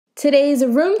Today's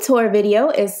room tour video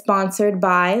is sponsored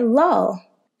by Lull.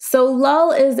 So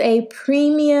Lull is a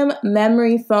premium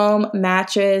memory foam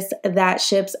mattress that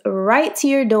ships right to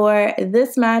your door.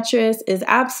 This mattress is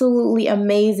absolutely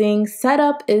amazing.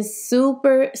 Setup is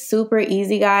super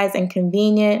easy, guys, and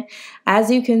convenient. As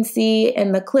you can see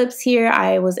in the clips here,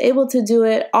 I was able to do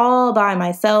it all by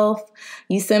myself.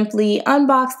 You simply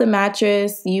unbox the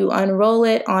mattress, you unroll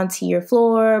it onto your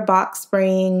floor, box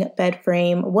spring, bed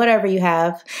frame, whatever you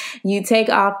have. You take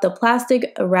off the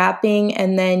plastic wrapping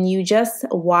and then you just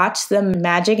watch the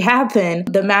magic happen.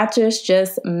 The mattress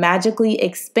just magically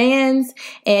expands,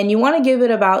 and you want to give it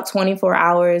about 24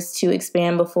 hours to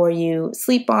expand before you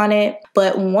sleep on it.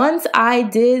 But once I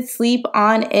did sleep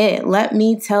on it, let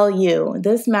me tell you,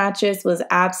 this mattress was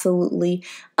absolutely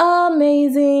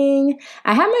amazing.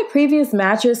 I had my previous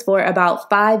mattress for about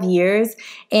 5 years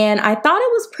and I thought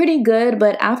it was pretty good,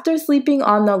 but after sleeping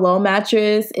on the Lull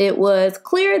mattress, it was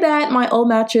clear that my old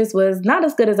mattress was not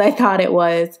as good as I thought it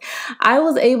was. I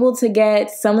was able to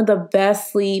get some of the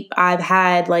best sleep I've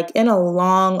had like in a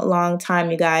long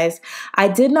time, you guys. I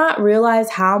did not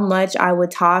realize how much I would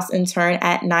toss and turn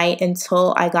at night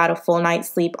until I got a full night's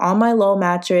sleep on my Lull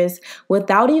mattress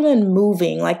without even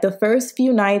moving. Like the first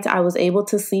few nights I was able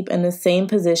to sleep in the same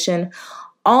position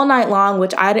all night long,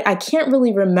 which I can't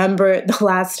really remember the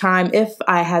last time if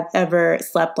I have ever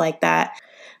slept like that.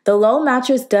 The Lull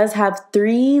mattress does have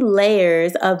 3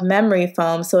 layers of memory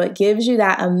foam, so it gives you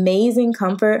that amazing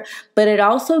comfort, but it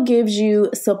also gives you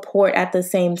support at the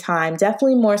same time.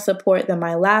 Definitely more support than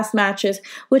my last mattress,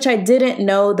 which I didn't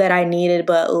know that I needed,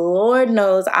 but Lord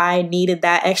knows I needed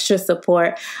that extra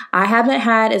support. I haven't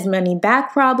had as many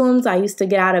back problems. I used to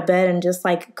get out of bed and just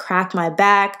like crack my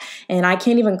back, and I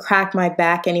can't even crack my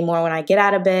back anymore when I get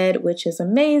out of bed, which is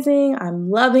amazing.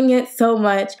 I'm loving it so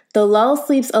much. The Lull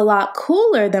sleeps a lot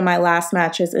cooler than my last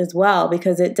mattress as well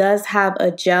because it does have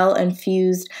a gel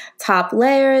infused top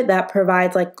layer that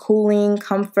provides like cooling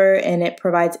comfort, and it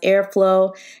provides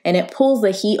airflow and it pulls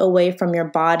the heat away from your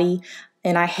body.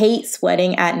 And I hate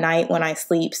sweating at night when I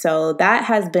sleep, so that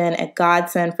has been a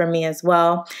godsend for me as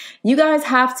well. You guys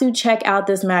have to check out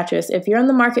this mattress. If you're in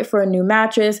the market for a new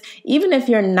mattress, even if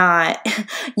you're not,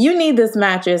 you need this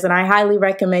mattress, and I highly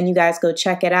recommend you guys go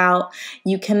check it out.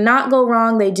 You cannot go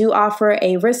wrong. They do offer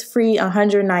a risk-free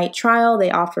 100-night trial.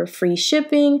 They offer free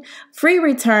shipping, free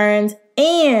returns,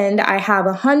 and I have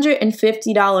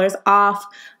 $150 off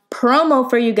promo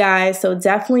for you guys, so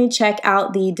definitely check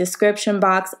out the description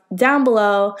box down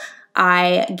below.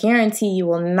 I guarantee you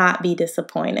will not be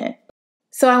disappointed.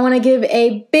 So I want to give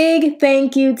a big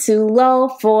thank you to Lull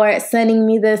for sending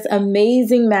me this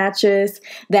amazing mattress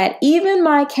that even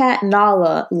my cat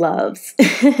Nala loves.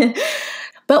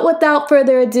 But without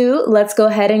further ado, let's go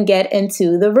ahead and get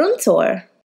into the room tour.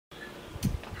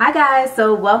 Hi guys,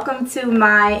 so welcome to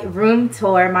my room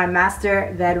tour, my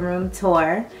master bedroom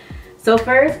tour. So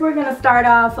first we're gonna start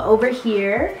off over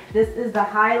here. This is the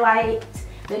highlight,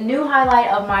 the new highlight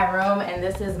of my room, and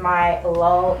this is my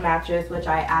Lull mattress, which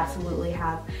I absolutely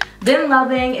have been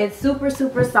loving. It's super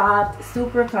soft,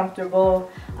 super comfortable.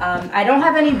 I don't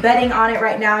have any bedding on it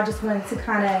right now. I just wanted to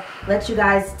kind of let you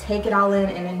guys take it all in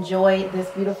and enjoy this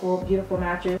beautiful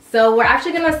mattress. So we're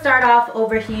actually gonna start off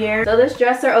over here. So this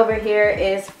dresser over here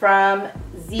is from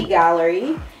Z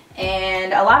Gallery.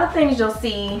 And a lot of things you'll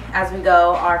see as we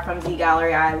go are from Z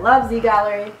Gallery. I love Z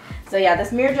Gallery. So yeah,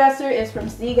 this mirror dresser is from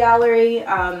Z Gallery.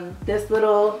 This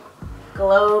little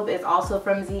globe is also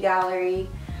from Z Gallery.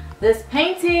 This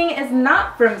painting is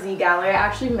not from Z Gallery. I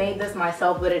actually made this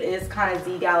myself, but it is kind of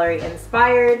Z Gallery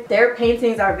inspired. Their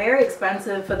paintings are very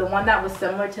expensive. For the one that was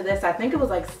similar to this, I think it was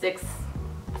like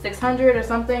 $600 or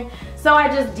something. So I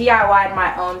just DIY'd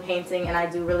my own painting, and I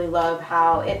do really love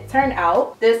how it turned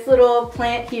out. This little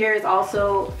plant here is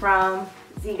also from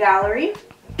Z Gallery.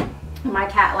 My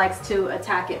cat likes to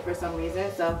attack it for some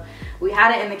reason, so we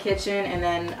had it in the kitchen, and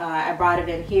then I brought it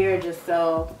in here just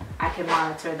so I can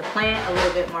monitor the plant a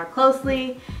little bit more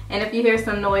closely. And if you hear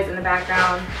some noise in the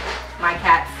background, my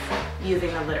cat's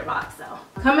using the litter box. So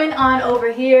coming on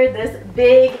over here, this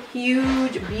big,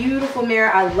 huge, beautiful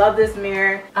mirror. I love this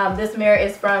mirror. This mirror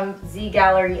is from Z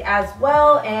Gallery as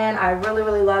well, and I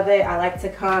really love it. I like to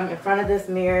come in front of this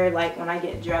mirror like when I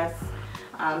get dressed,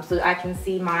 so I can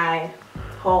see my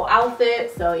whole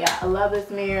outfit. So yeah, I love this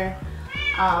mirror.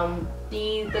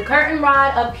 The curtain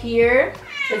rod up here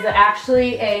is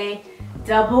actually a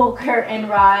double curtain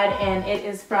rod, and it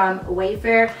is from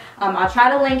Wayfair. I'll try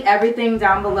to link everything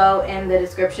down below in the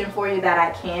description for you that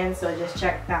I can, so just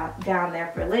check down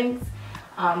there for links.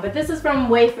 But this is from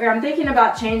Wayfair. I'm thinking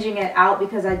about changing it out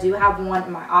because I do have one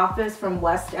in my office from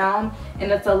West Elm,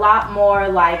 and it's a lot more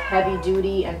like heavy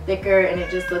duty and thicker, and it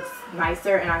just looks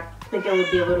nicer, and I think it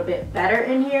would be a little bit better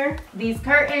in here. These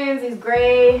curtains, these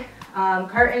gray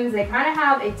curtains, they kind of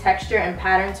have a texture and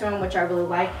pattern to them, which I really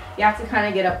like. You have to kind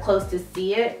of get up close to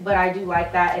see it, but I do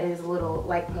like that. It is a little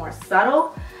like more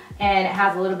subtle, and it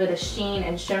has a little bit of sheen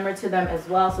and shimmer to them as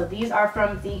well. So these are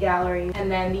from Z Gallery. And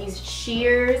then these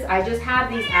sheers, I just have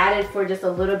these added for just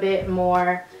a little bit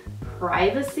more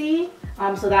privacy,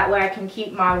 so that way I can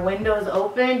keep my windows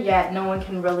open yet no one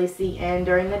can really see in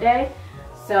during the day.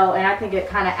 So, and I think it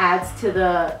kind of adds to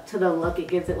the look. It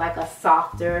gives it like a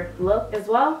softer look as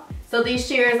well. So these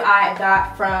sheers I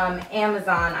got from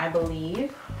Amazon, I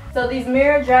believe. So these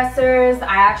mirror dressers,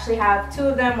 I actually have two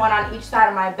of them, one on each side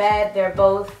of my bed. They're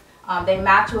both, they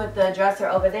match with the dresser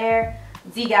over there.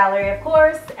 Z Gallery, of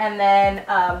course. And then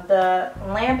the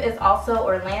lamp is also,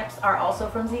 or lamps are also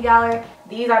from Z Gallery.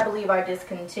 These I believe are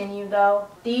discontinued though.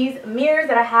 These mirrors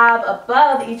that I have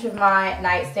above each of my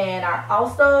nightstand are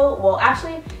also, well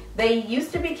actually they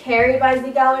used to be carried by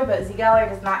Z Gallery, but Z Gallery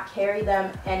does not carry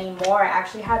them anymore. I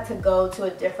actually had to go to a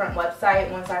different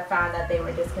website once I found that they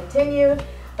were discontinued.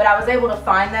 But I was able to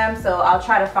find them, so I'll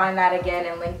try to find that again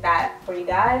and link that for you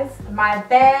guys. My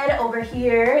bed over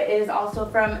here is also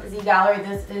from Z Gallery.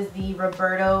 This is the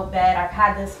Roberto bed. I've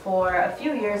had this for a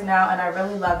few years now and I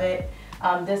really love it.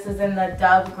 This is in the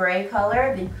dove gray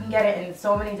color. You can get it in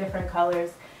so many different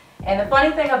colors. And the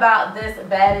funny thing about this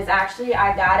bed is actually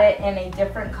I got it in a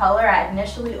different color. I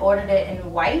initially ordered it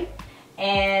in white,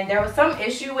 and there was some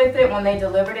issue with it when they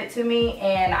delivered it to me,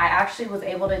 and I actually was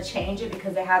able to change it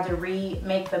because they had to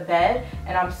remake the bed.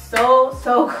 And I'm so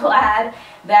glad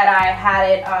that I had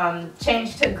it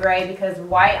changed to gray, because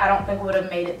white I don't think would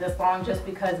have made it this long, just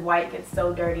because white gets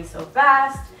so dirty so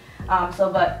fast.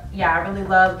 But yeah, I really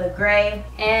love the gray.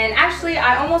 And actually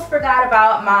I almost forgot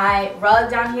about my rug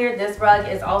down here. This rug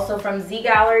is also from Z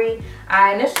Gallery.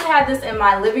 I initially had this in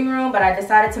my living room, but I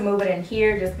decided to move it in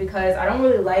here just because I don't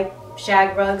really like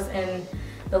shag rugs in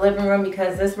the living room,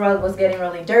 because this rug was getting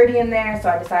really dirty in there, so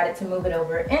I decided to move it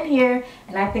over in here,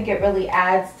 and I think it really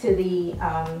adds to the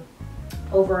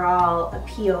overall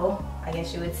appeal, I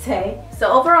guess you would say.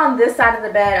 So over on this side of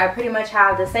the bed, I pretty much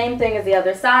have the same thing as the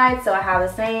other side. So I have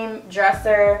the same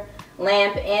dresser,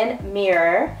 lamp, and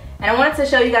mirror. And I wanted to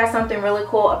show you guys something really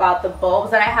cool about the bulbs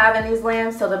that I have in these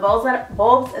lamps. So the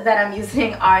bulbs that I'm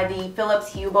using are the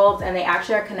Philips Hue bulbs, and they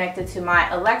actually are connected to my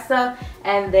Alexa,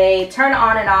 and they turn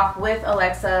on and off with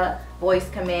Alexa voice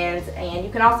commands, and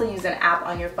you can also use an app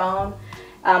on your phone.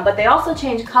 But they also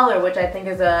change color, which I think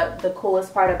is the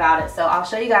coolest part about it. So I'll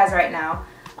show you guys right now.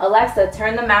 Alexa,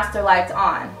 turn the master lights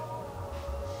on.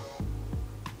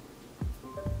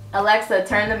 Alexa,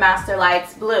 turn the master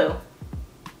lights blue.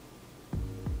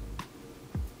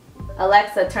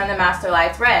 Alexa, turn the master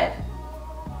lights red.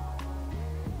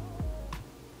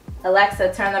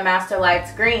 Alexa, turn the master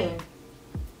lights green.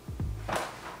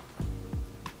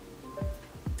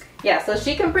 Yeah, so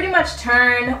she can pretty much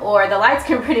turn, or the lights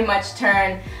can pretty much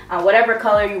turn whatever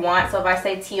color you want. So if I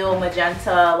say teal,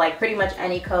 magenta, like pretty much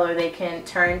any color they can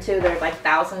turn to. There's like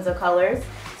thousands of colors.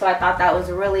 So I thought that was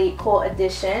a really cool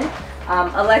addition.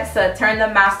 Alexa, turn the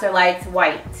master lights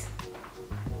white.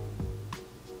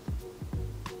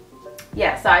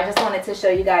 Yeah, so I just wanted to show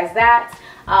you guys that.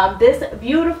 This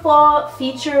beautiful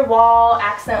feature wall,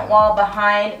 accent wall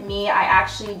behind me, I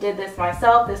actually did this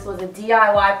myself. This was a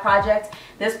DIY project.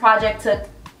 This project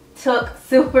took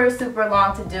super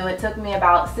long to do. It took me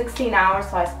about 16 hours,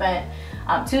 so I spent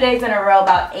 2 days in a row,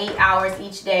 about 8 hours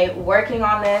each day working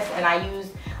on this, and I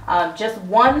used just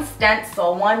one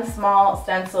stencil, one small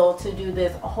stencil to do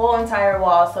this whole entire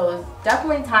wall. So it was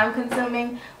definitely time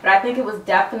consuming, but I think it was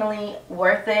definitely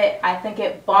worth it. I think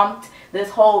it bumped this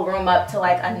whole room up to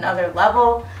like another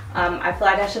level. I feel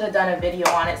like I should have done a video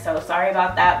on it, so sorry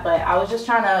about that, but I was just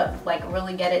trying to like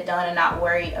really get it done and not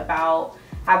worry about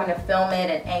having to film it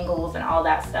at angles and all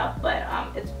that stuff. But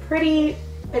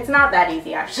it's not that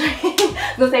easy actually.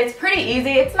 I was gonna say it's pretty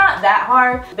easy. It's not that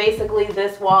hard. Basically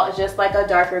this wall is just like a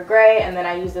darker gray, and then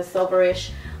I use this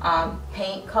silverish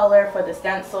paint color for the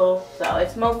stencil. So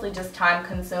it's mostly just time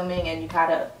consuming, and you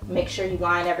gotta make sure you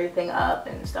line everything up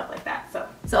and stuff like that.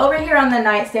 So over here on the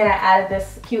nightstand I added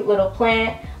this cute little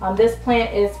plant. This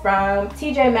plant is from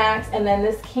TJ Maxx, and then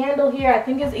this candle here I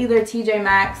think is either TJ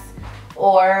Maxx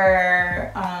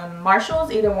or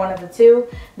Marshall's, either one of the two.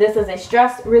 This is a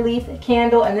stress relief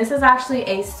candle, and this is actually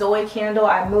a soy candle.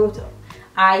 I moved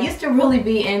I used to really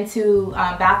be into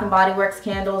Bath & Body Works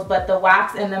candles, but the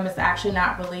wax in them is actually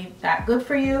not really that good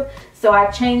for you. So I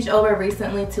changed over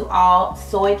recently to all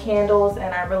soy candles,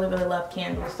 and I really love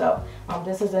candles. So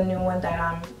this is a new one that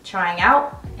I'm trying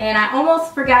out. And I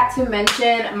almost forgot to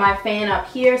mention my fan up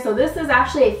here. So this is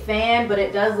actually a fan, but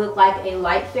it does look like a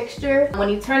light fixture. When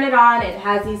you turn it on, it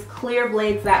has these clear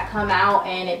blades that come out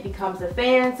and it becomes a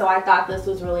fan. So I thought this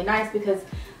was really nice because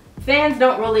fans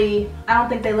don't really, I don't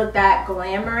think they look that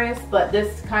glamorous, but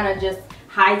this kind of just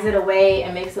hides it away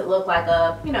and makes it look like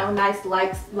a, you know, nice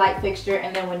light fixture.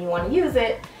 And then when you want to use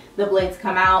it, the blades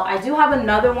come out. I do have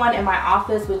another one in my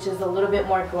office which is a little bit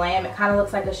more glam. It kind of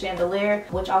looks like a chandelier,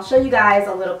 which I'll show you guys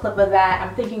a little clip of that.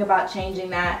 I'm thinking about changing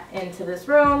that into this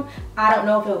room. I don't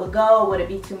know if it would go, would it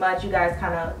be too much? You guys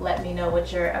kind of let me know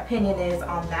what your opinion is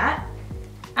on that.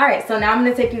 Alright, so now I'm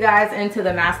going to take you guys into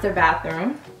the master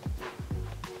bathroom.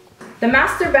 The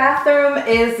master bathroom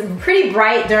is pretty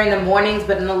bright during the mornings,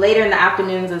 but later in the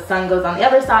afternoons the sun goes on the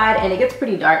other side and it gets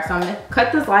pretty dark. So I'm gonna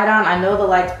cut this light on. I know the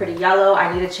light's pretty yellow.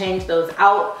 I need to change those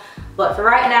out, but for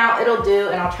right now it'll do,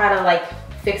 and I'll try to like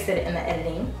fix it in the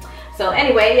editing. So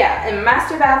anyway, yeah, in the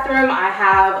master bathroom I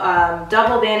have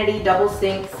double vanity, double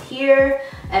sinks here,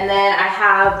 and then I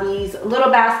have these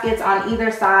little baskets on either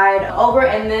side. Over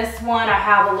in this one I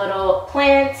have a little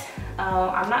plant.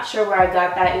 I'm not sure where I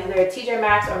got that, either TJ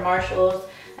Maxx or Marshall's.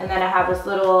 And then I have this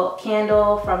little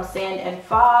candle from Sand and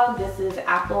Fog. This is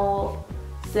apple,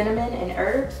 cinnamon, and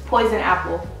herbs. Poison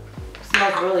apple. It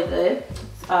smells really good.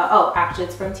 Oh, actually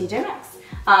it's from TJ Maxx.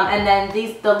 And then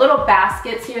the little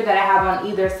baskets here that I have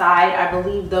on either side, I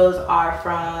believe those are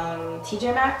from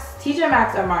TJ Maxx. TJ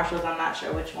Maxx or Marshall's, I'm not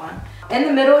sure which one. In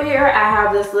the middle here, I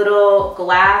have this little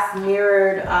glass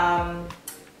mirrored,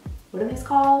 what are these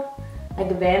called? Like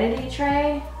a vanity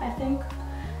tray, I think.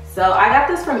 So I got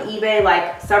this from eBay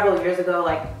like several years ago,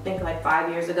 like I think like 5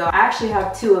 years ago. I actually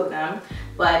have 2 of them,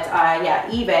 but yeah,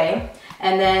 eBay.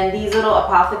 And then these little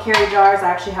apothecary jars, I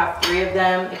actually have 3 of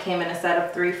them. It came in a set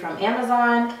of 3 from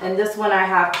Amazon. And this one I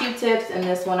have Q-tips, and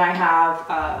this one I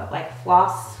have like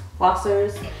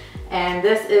flossers. And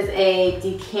this is a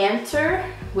decanter,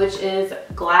 which is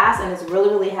glass and it's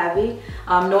really heavy.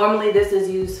 Normally this is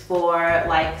used for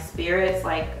like spirits,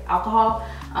 like alcohol,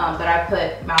 but I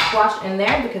put mouthwash in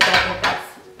there because I think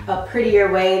that's a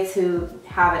prettier way to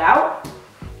have it out.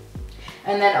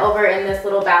 And then over in this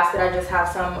little basket, I just have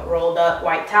some rolled up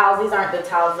white towels. These aren't the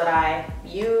towels that I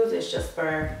use, it's just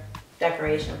for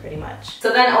decoration pretty much.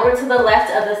 So then over to the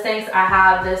left of the sinks, I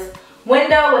have this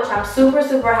window, which I'm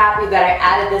super happy that I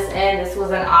added this in. This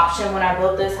was an option when I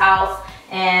built this house,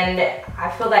 and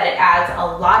I feel that it adds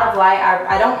a lot of light.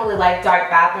 I don't really like dark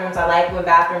bathrooms. I like when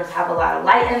bathrooms have a lot of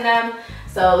light in them.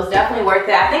 So it was definitely worth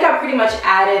it. I think I pretty much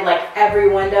added like every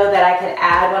window that I could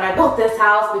add when I built this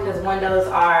house, because windows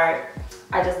are,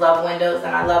 I just love windows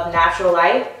and I love natural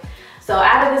light. So I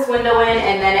added this window in,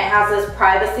 and then it has this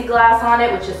privacy glass on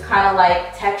it, which is kind of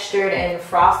like textured and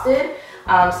frosted.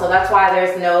 So that's why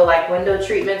there's no like window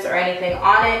treatments or anything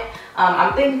on it.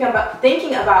 I'm thinking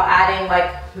about adding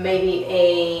like maybe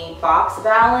a box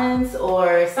balance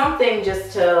or something,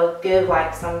 just to give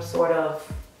like some sort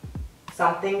of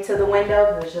something to the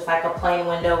window. It's just like a plain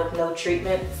window with no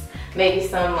treatments. Maybe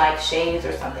some like shades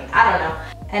or something, I don't know.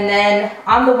 And then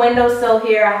on the windowsill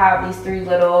here, I have these 3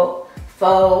 little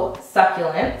faux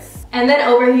succulents. And then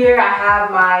over here I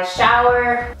have my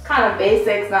shower. It's kind of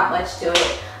basics, not much to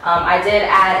it. I did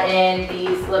add in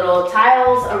these little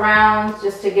tiles around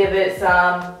just to give it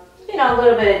some, you know, a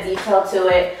little bit of detail to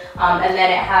it. And then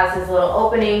it has these little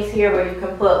openings here where you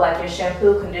can put like your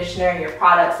shampoo, conditioner, and your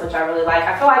products, which I really like.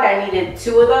 I feel like I needed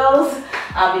 2 of those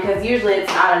because usually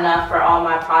it's not enough for all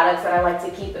my products that I like to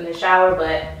keep in the shower,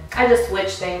 but I just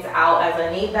switch things out as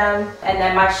I need them. And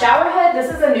then my shower head,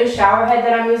 this is a new shower head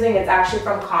that I'm using. It's actually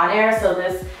from Conair. So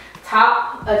this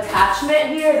top attachment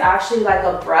here is actually like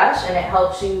a brush, and it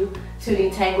helps you to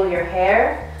detangle your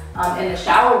hair in the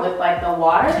shower with like the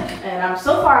water. And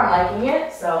so far I'm liking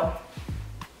it. So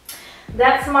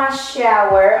that's my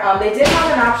shower. They did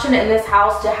have an option in this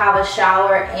house to have a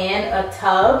shower and a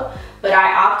tub, but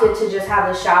I opted to just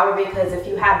have the shower because if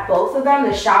you had both of them,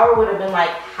 the shower would have been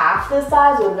like half this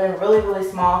size. It would have been really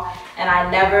small, and I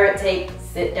never take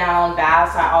sit down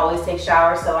baths. I always take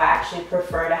showers, so I actually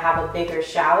prefer to have a bigger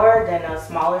shower than a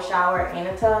smaller shower and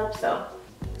a tub.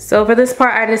 So for this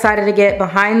part, I decided to get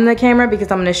behind the camera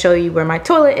because I'm going to show you where my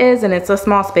toilet is, and it's a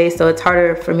small space, so it's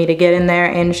harder for me to get in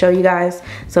there and show you guys.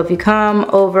 So if you come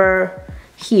over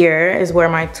here is where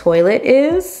my toilet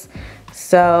is.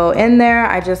 So in there,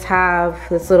 I just have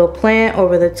this little plant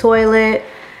over the toilet,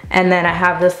 And then I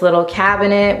have this little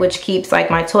cabinet which keeps like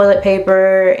my toilet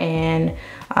paper and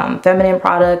feminine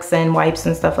products and wipes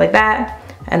and stuff like that.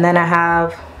 And then I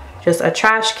have just a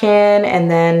trash can and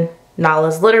then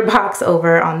Nala's litter box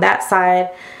over on that side.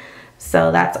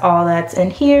 So that's all that's in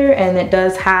here, and it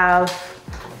does have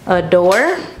a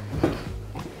door.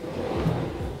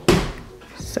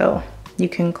 So you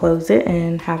can close it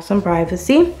and have some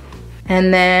privacy.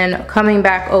 And then coming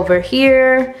back over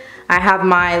here, I have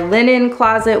my linen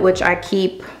closet, which I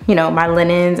keep, you know, my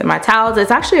linens and my towels.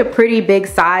 It's actually a pretty big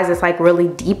size. It's like really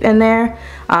deep in there.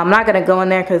 I'm not gonna go in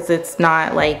there because it's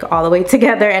not like all the way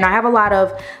together. And I have a lot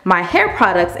of my hair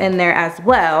products in there as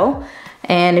well.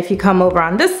 And if you come over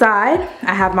on this side,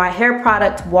 I have my hair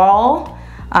product wall.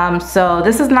 So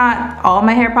this is not all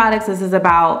my hair products. This is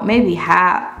about maybe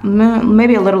half,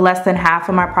 maybe a little less than half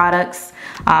of my products.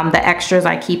 The extras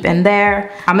I keep in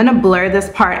there. I'm gonna blur this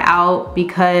part out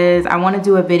because I wanna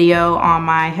do a video on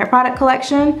my hair product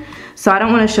collection. So I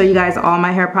don't wanna show you guys all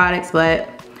my hair products, but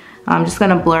I'm just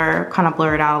gonna kind of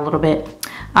blur it out a little bit.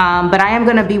 But I am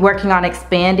gonna be working on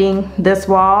expanding this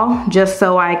wall just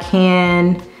so I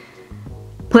can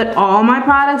put all my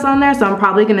products on there. So I'm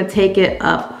probably gonna take it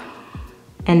up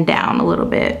and down a little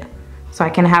bit so I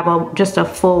can have just a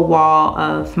full wall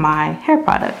of my hair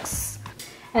products.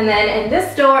 And then in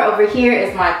this door over here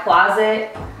is my closet.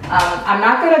 I'm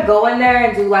not gonna go in there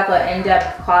and do like an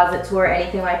in-depth closet tour or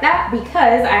anything like that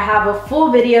because I have a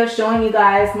full video showing you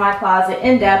guys my closet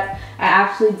in depth. I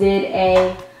actually did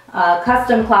a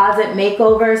custom closet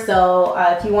makeover, so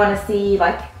if you want to see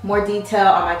like more detail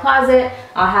on my closet,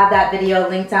 I'll have that video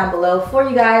linked down below for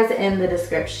you guys in the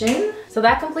description. So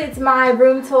that completes my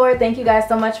room tour. Thank you guys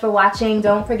so much for watching.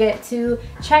 Don't forget to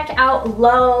check out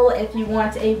Lull if you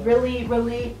want a really,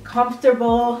 really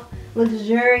comfortable,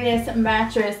 luxurious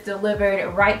mattress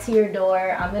delivered right to your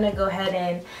door. I'm gonna go ahead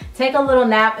and take a little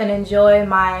nap and enjoy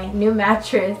my new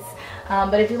mattress.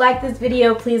 But if you like this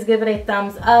video, please give it a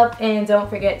thumbs up and don't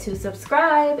forget to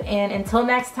subscribe. And until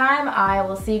next time, I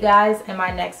will see you guys in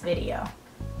my next video.